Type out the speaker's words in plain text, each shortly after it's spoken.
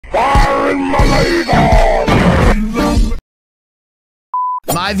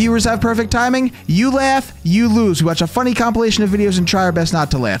My viewers have perfect timing. You laugh, you lose. We watch a funny compilation of videos and try our best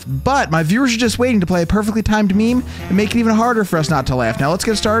not to laugh. But my viewers are just waiting to play a perfectly timed meme and make it even harder for us not to laugh. Now let's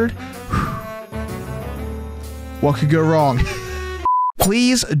get started. What could go wrong?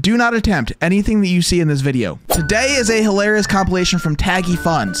 Please do not attempt anything that you see in this video. Today is a hilarious compilation from Taggy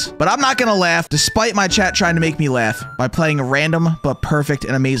Funds, but I'm not gonna laugh despite my chat trying to make me laugh by playing random but perfect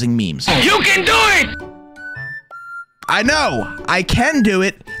and amazing memes. You can do it! I know, I can do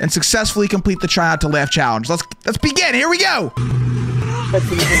it and successfully complete the try not to laugh challenge. Let's begin, here we go!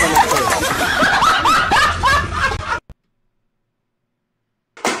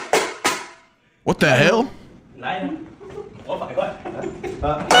 What the hell?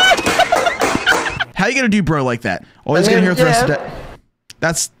 How you gonna do bro like that? Always gonna hear the rest of that.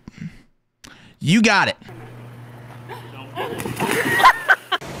 That's... You got it.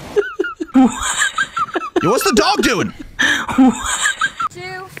 Yo, what's the dog doing?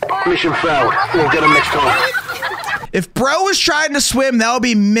 Mission failed. We'll get him next time. If bro is trying to swim, that would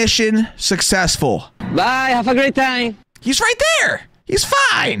be mission successful. Bye, have a great time. He's right there. He's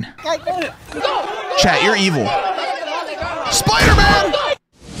fine. Chat, you're evil. Spider-Man!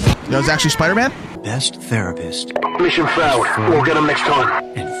 That was actually Spider-Man? Best therapist. Mission failed. We'll get him next time.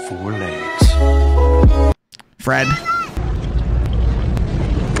 And 4 legs. Fred.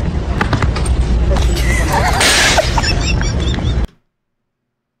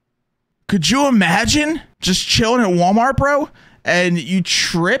 Could you imagine just chilling at Walmart, bro, and you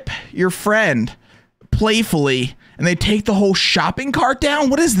trip your friend playfully and they take the whole shopping cart down?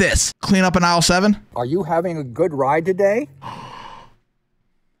 What is this? Clean up in aisle 7? Are you having a good ride today?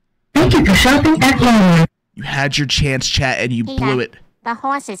 Thank you for shopping at Walmart. You had your chance, chat, and you blew it. The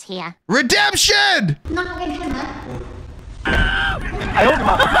horse is here. Redemption!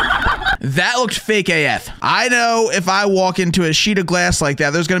 That looked fake AF. I know if I walk into a sheet of glass like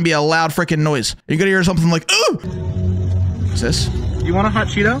that, there's gonna be a loud freaking noise. You're gonna hear something like, ooh! What's this? You want a hot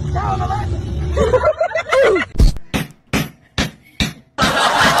Cheeto?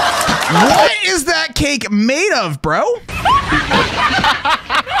 What is that cake made of, bro?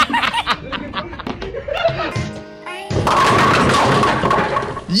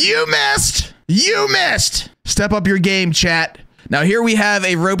 You missed! You missed! Step up your game, chat. Now here we have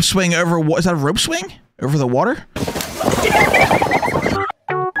a rope swing over, what is that, a rope swing? Over the water?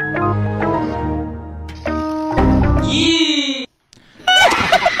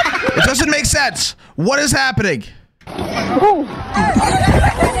 It doesn't make sense. What is happening? What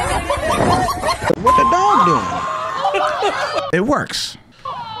the dog doing? It works.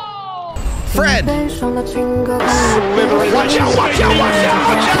 Fred!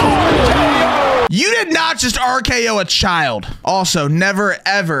 You did not just RKO a child. Also, never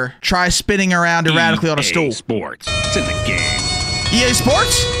ever try spinning around erratically on a stool. EA Sports. It's in the game. EA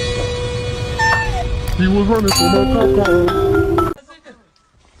Sports? He was running for my popcorn.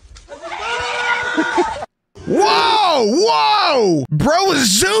 Whoa! Whoa! Bro is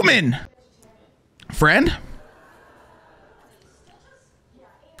zooming! Friend?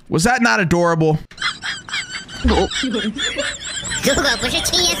 Was that not adorable? That's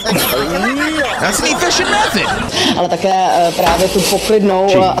an efficient method. Ale také právě tu poklidnou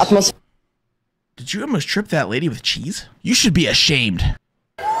atmosféru. Did you almost trip that lady with cheese? You should be ashamed.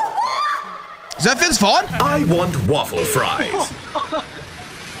 Is that Vince Vaughn? I want waffle fries.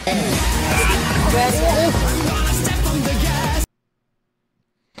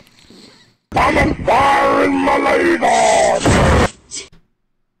 I'm firing my lasers!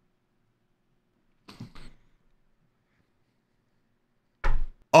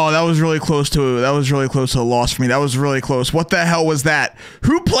 Oh, that was really close to a loss for me. That was really close. What the hell was that?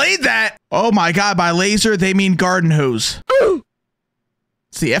 Who played that? Oh my god, by laser, they mean garden hose.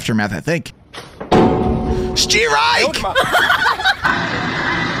 It's the aftermath, I think. Strike!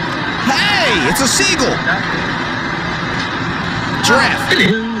 Hey, it's a seagull.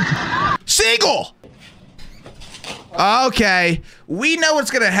 Giraffe. Seagull! Okay, we know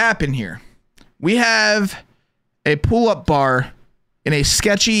what's gonna happen here. We have a pull-up bar in a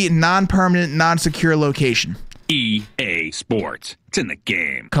sketchy, non-permanent, non-secure location. EA Sports. It's in the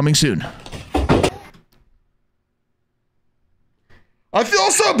game. Coming soon. I feel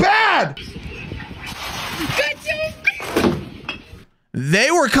so bad!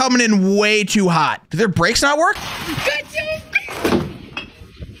 They were coming in way too hot. Did their brakes not work?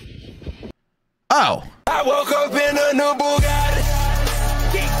 Oh. I woke up in a new Bugatti.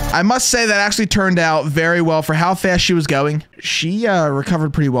 I must say that actually turned out very well for how fast she was going. She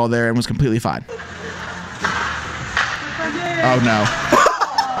recovered pretty well there and was completely fine. Oh no.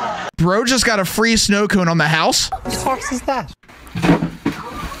 Bro just got a free snow cone on the house. Whose horse is that?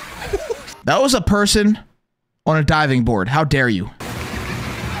 That was a person on a diving board. How dare you?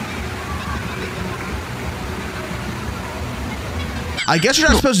 I guess you're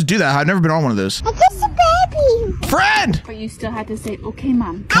not supposed to do that. I've never been on one of those. I just a baby. Friend! But you still had to say, okay,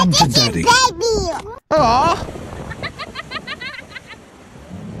 mom. Come to daddy. Aw.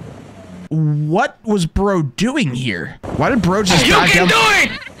 What was bro doing here? Why did bro just dive down? do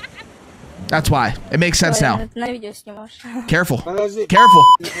it! That's why. It makes sense now. Careful. Careful.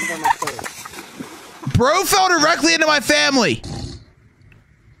 Bro fell directly into my family.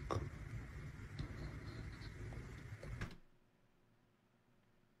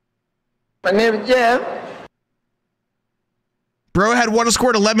 My name is Jeff. Bro had one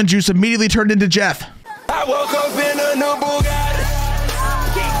squirt of lemon juice, immediately turned into Jeff. I woke up in a new Bugatti.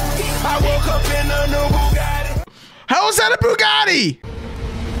 I woke up in a new Bugatti. How is that a Bugatti?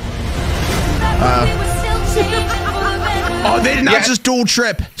 Oh, they did not just dual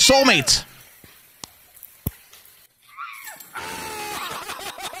trip. Soulmates.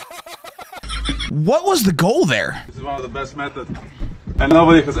 What was the goal there? This is one of the best methods. And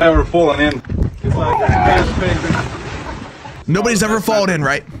nobody has ever fallen in. It's like Nobody's ever fallen in,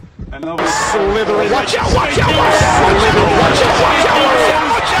 right? and nobody. Watch out, watch out, watch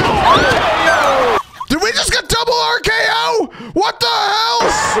out. Did we just get double RKO? What the hell?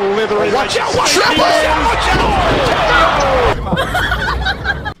 Watch out, watch out,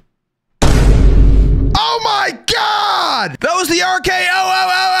 Oh my God! That was the RKO!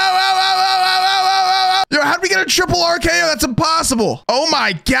 Yo, how'd we get a triple RKO? That's impossible. Oh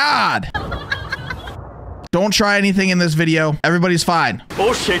my God. Don't try anything in this video. Everybody's fine.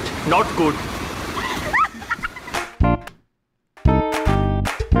 Oh shit, not good.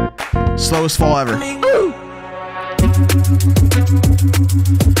 Slowest fall ever.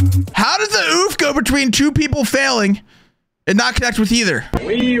 How did the oof go between two people failing and not connect with either?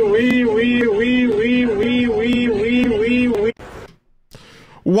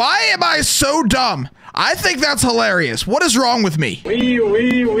 Why am I so dumb? I think that's hilarious. What is wrong with me?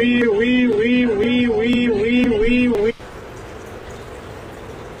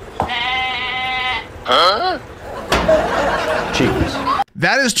 Huh? Cheese.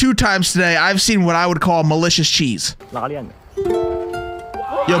 That is 2 times today I've seen what I would call malicious cheese. Yo,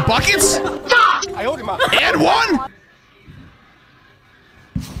 buckets? And 1?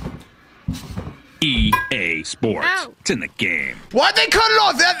 EA Sports. It's in the game. Why'd they cut it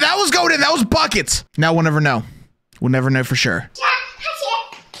off? That was going in. That was buckets. Now we'll never know. We'll never know for sure.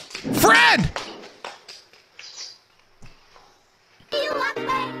 Fred!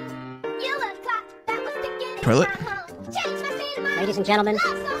 Toilet? Ladies and gentlemen,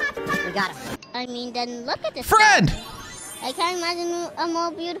 we got him. I mean, then look at this. Fred! I can't imagine a more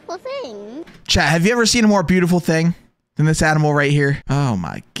beautiful thing. Chat, have you ever seen a more beautiful thing than this animal right here? Oh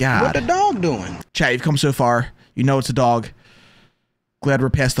my God. What the dog doing? Chat, you've come so far. You know it's a dog. Glad we're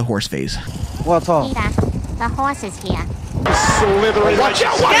past the horse phase. What's up? Peter, the horse is here. Watch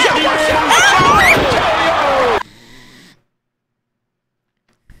out, watch out, watch out.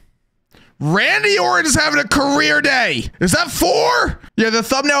 Randy Orton is having a career day. Is that 4? Yeah, the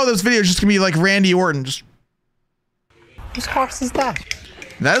thumbnail of this video is just gonna be like Randy Orton. Just. Whose horse is that?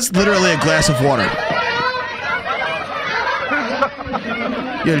 That is literally a glass of water.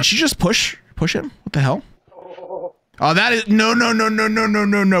 Yeah, did she just push him? What the hell? Oh, that is no.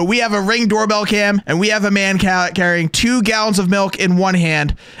 We have a Ring doorbell cam, and we have a man carrying 2 gallons of milk in one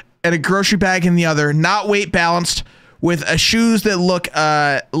hand and a grocery bag in the other, not weight balanced, with shoes that look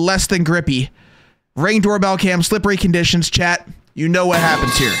less than grippy. Ring doorbell cam, slippery conditions. Chat, you know what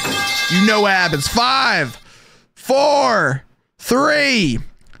happens here. You know what happens. 5, 4, 3,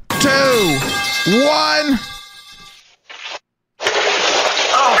 2, 1.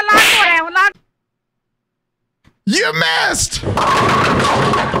 You missed!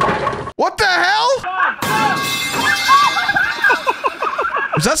 What the hell?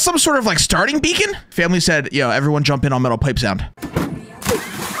 Was that some sort of like starting beacon? Family said, yo, everyone jump in on metal pipe sound.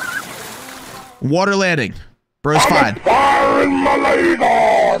 Water landing. Bro's fine. I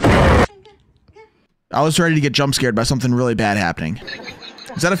was ready to get jump scared by something really bad happening.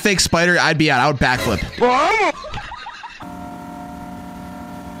 Is that a fake spider? I'd be out. I would backflip.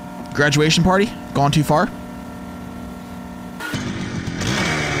 Graduation party? Gone too far?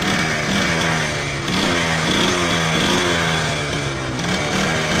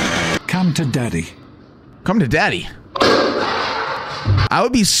 Come to daddy. Come to daddy. I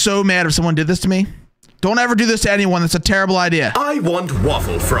would be so mad if someone did this to me. Don't ever do this to anyone. That's a terrible idea. I want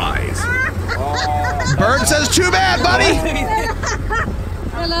waffle fries. Bird says too bad, buddy.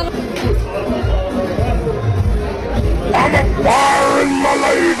 firing my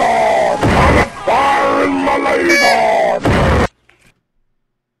laser! I'm firing my laser!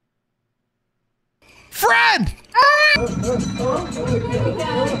 Friend! Whose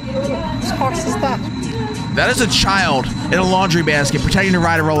horse is that? That is a child in a laundry basket pretending to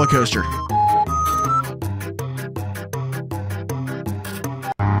ride a roller coaster.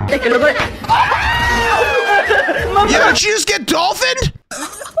 Yeah, did you just get dolphined?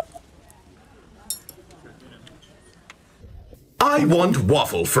 I want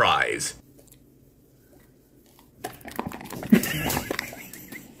waffle fries.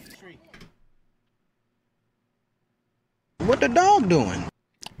 What the dog doing?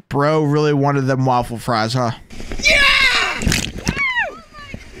 Bro really wanted them waffle fries, huh? Yeah!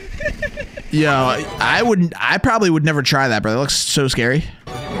 Yo, I probably would never try that, bro. That looks so scary.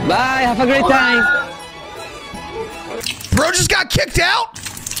 Bye, have a great time. Bro just got kicked out?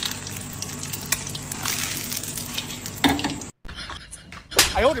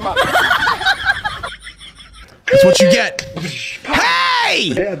 I hold him up. That's what you get.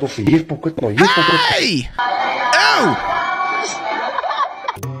 Hey! Hey! Oh!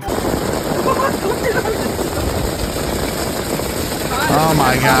 Oh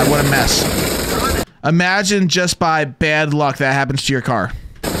my god, what a mess. Imagine just by bad luck that happens to your car.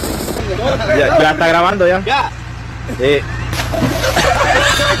 Ya está grabando ya. Ya. Sí.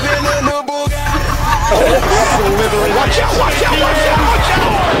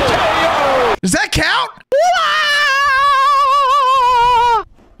 Does that count?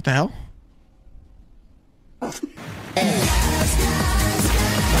 What the hell?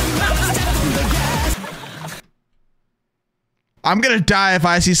 I'm gonna die if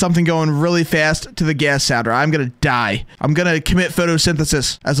I see something going really fast to the gas sounder. I'm gonna die. I'm gonna commit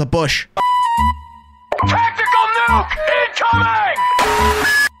photosynthesis as a bush. Tactical nuke incoming!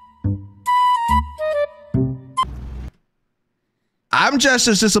 I'm just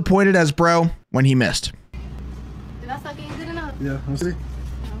as disappointed as bro when he missed. That's not getting good enough. Yeah, I'm see.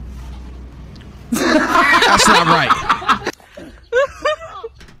 That's not right.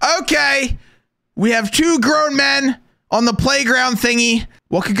 Okay, we have two grown men on the playground thingy.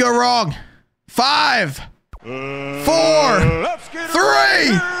 What could go wrong? 5, 4, 3, 2, 1.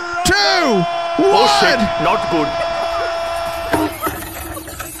 Oh shit, not good.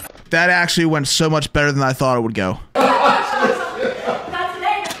 That actually went so much better than I thought it would go.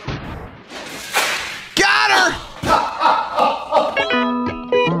 Got her!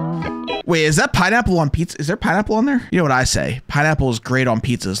 Wait, is that pineapple on pizza? Is there pineapple on there? You know what I say. Pineapple is great on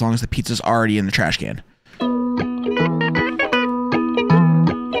pizza as long as the pizza's already in the trash can.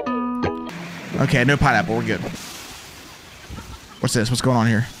 Okay, no pineapple. We're good. What's this? What's going on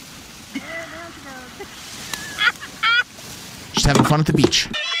here? Just having fun at the beach.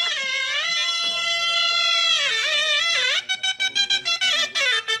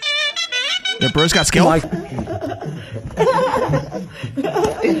 Your bro's got skill.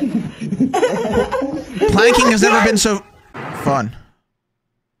 Planking has never been so fun.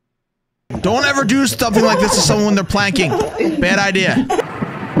 Don't ever do something like this to someone when they're planking. Bad idea.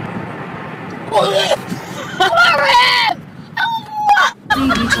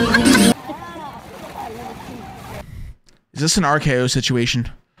 Is this an RKO situation?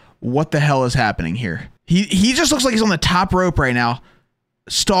 What the hell is happening here? He just looks like he's on the top rope right now,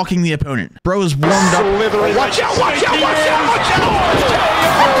 stalking the opponent. Bro is warmed up. Watch out, watch out, watch out, watch out!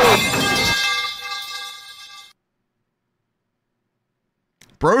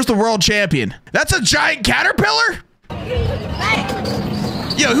 Bro's the world champion. That's a giant caterpillar?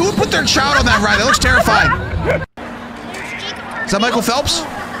 Yo, who would put their child on that ride? That looks terrifying. Is that Michael Phelps?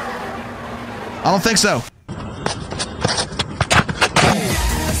 I don't think so.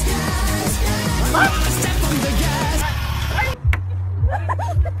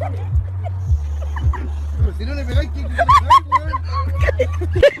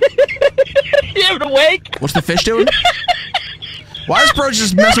 You ever awake? What's the fish doing? Why is bro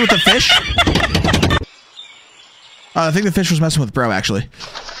just messing with the fish? I think the fish was messing with bro, actually.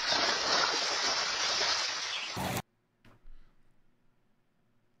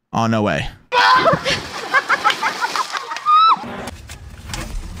 Oh, no way.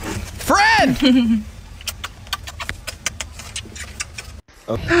 Friend!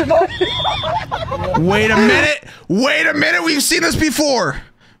 Wait a minute! Wait a minute! We've seen this before!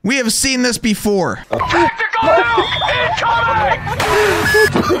 We have seen this before. Tactical nuke incoming!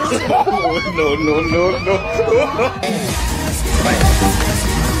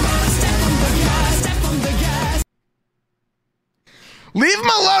 No. Leave him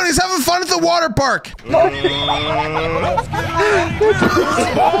alone. He's having fun at the water park. No.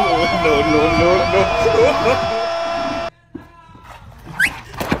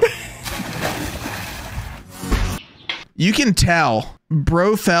 You can tell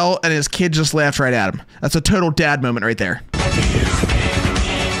bro fell and his kid just laughed right at him. That's a total dad moment right there.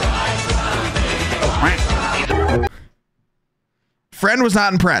 Friend was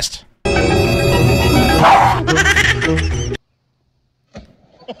not impressed.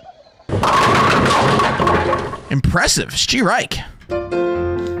 Impressive. Ski Reich.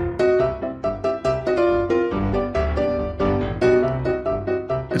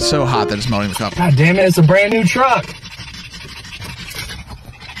 It's so hot that it's melting the cup. God damn it, it's a brand new truck.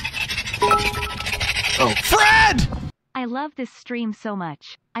 Oh, Fred! I love this stream so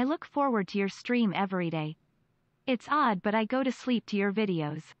much. I look forward to your stream every day. It's odd, but I go to sleep to your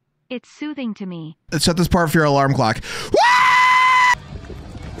videos. It's soothing to me. Let's set this part for your alarm clock.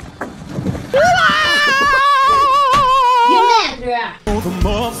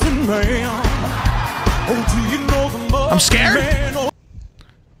 I'm scared.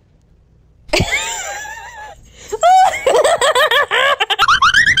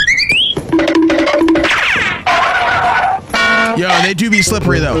 Yo, they do be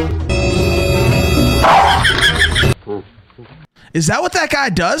slippery though. Is that what that guy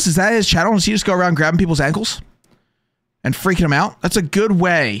does? Is that his channel? Does he just go around grabbing people's ankles and freaking them out? That's a good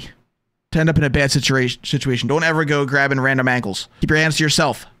way to end up in a bad situation. Don't ever go grabbing random ankles. Keep your hands to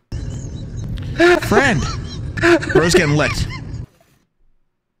yourself. Friend. Bro's getting licked.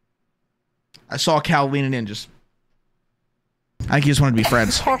 I saw Cal leaning in just... I think he just wanted to be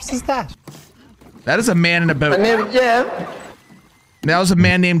friends. What horse is that? That is a man in a boat. My name is Jeff. That was a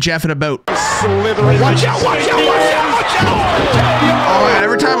man named Jeff in a boat. Watch out, watch out, watch out, watch out! Oh man,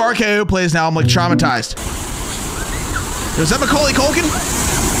 every time RKO plays now, I'm like traumatized. Is that Macaulay Culkin?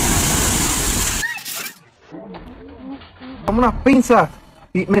 Unas pinzas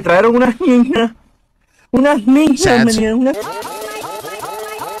y me trajeron unas niñas. Unas niñas me dieron unas.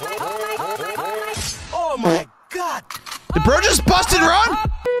 Oh my God! Did bro just bust and run?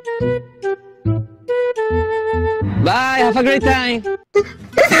 Bye, have a great time.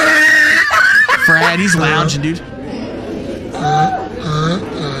 Fred, he's lounging, dude.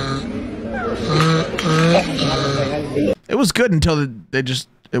 It was good until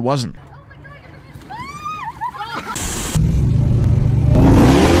it wasn't.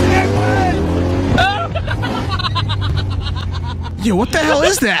 Yo, what the hell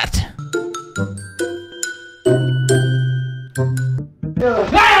is that?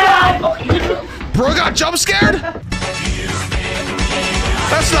 Bro got jump scared?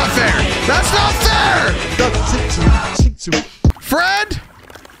 That's not fair. That's not fair. Fred?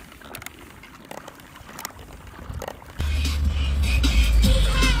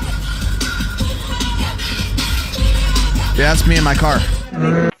 Yeah, that's me in my car.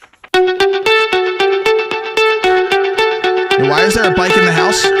 Hey, why is there a bike in the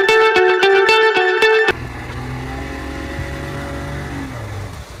house?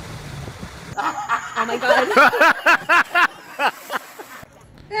 Oh my God.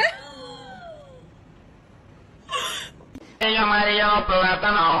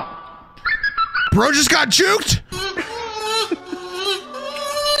 Bro just got juked?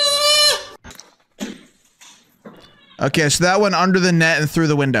 Okay, so that went under the net and through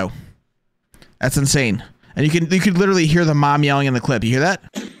the window. That's insane. And you could literally hear the mom yelling in the clip. You hear that?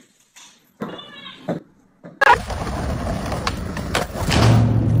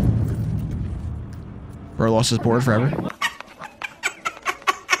 Bro lost his board forever.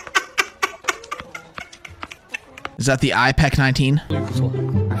 Is that the IPEC 19?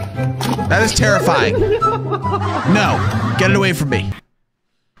 That is terrifying. No, get it away from me.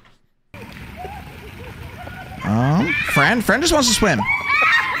 Friend just wants to swim.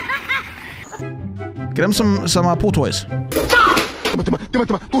 Get him some pool toys. Yo,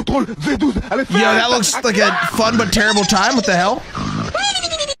 that looks like a fun but terrible time. What the hell?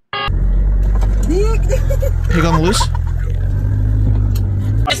 Pig on the loose.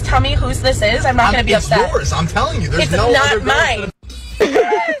 Just tell me whose this is. I'm not going to be upset. It's yours. I'm telling you. There's It's no not other mine.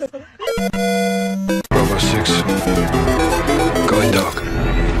 Bravo 6. Going dark.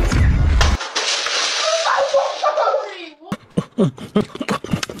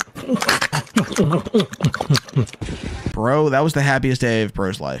 Bro, that was the happiest day of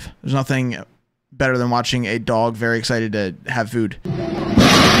bro's life. There's nothing better than watching a dog very excited to have food.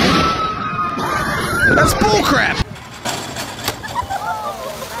 That's bullcrap!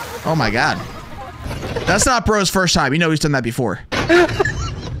 Oh my God. That's not bro's first time. You know he's done that before.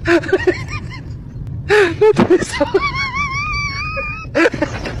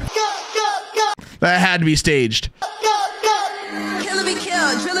 That had to be staged. Killer be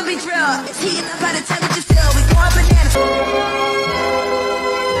killed, driller be drilled. It's heating up by the temperature still. We going bananas.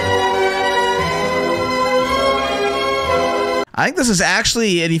 I think this is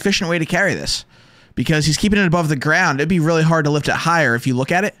actually an efficient way to carry this because he's keeping it above the ground. It'd be really hard to lift it higher if you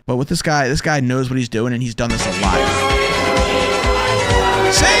look at it. But with this guy knows what he's doing and he's done this a lot.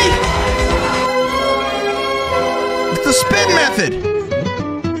 See? It's the spin method.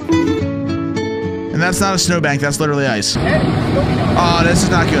 And that's not a snowbank, that's literally ice. Oh, this is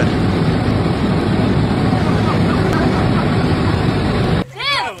not good.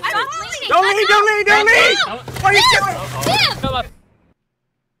 Don't leave! What are you doing?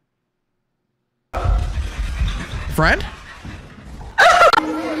 Friend?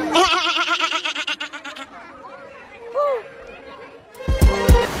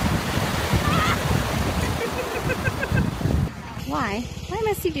 Why? Why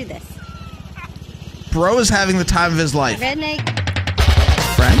must he do this? Bro is having the time of his life. Redneck.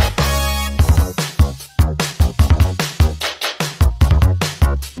 Friend?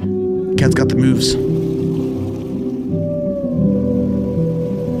 Cat's got the moves.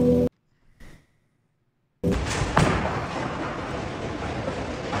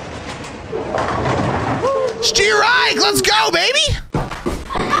 Steer-Ike, let's go, baby!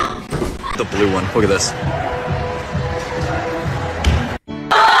 The blue one, look at this.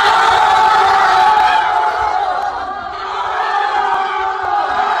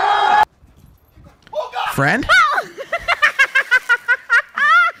 Friend?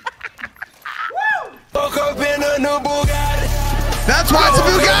 That's why it's a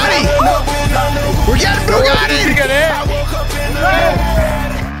Bugatti! We're getting Bugatti!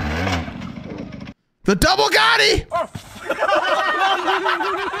 The double Gotti!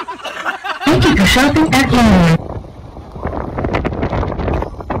 Thank you for shopping at Walmart.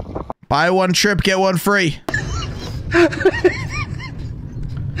 Buy one trip, get one free.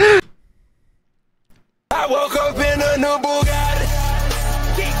 I woke up in a new Bugatti.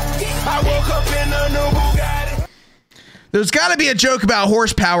 I woke up in a new Bugatti. There's got to be a joke about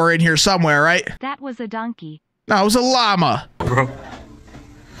horsepower in here somewhere, right? That was a donkey. No, it was a llama. Bro.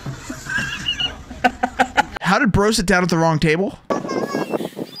 How did bro sit down at the wrong table?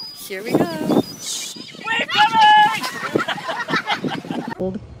 Here we go. We're coming!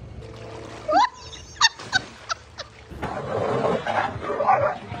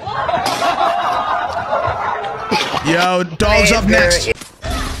 Yo, dog's up next.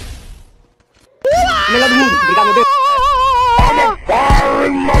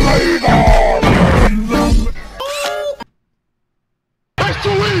 That's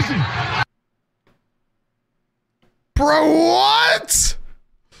too easy. Bro, what?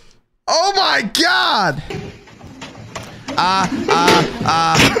 Oh my god.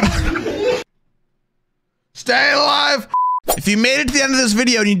 Stay alive. If you made it to the end of this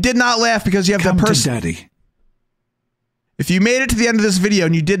video and you did not laugh because you have the person. Daddy. If you made it to the end of this video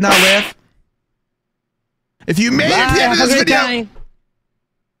and you did not laugh. If you made it to the end of this video.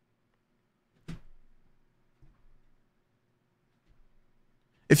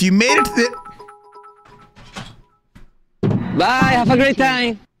 If you made it to the... Bye, have a great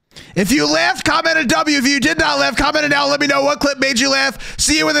time. If you laughed, comment a W. If you did not laugh, comment it down. Let me know what clip made you laugh.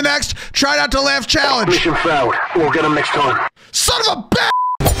 See you in the next Try Not to Laugh challenge. Mission failed. We'll get him next time. Son of a bitch!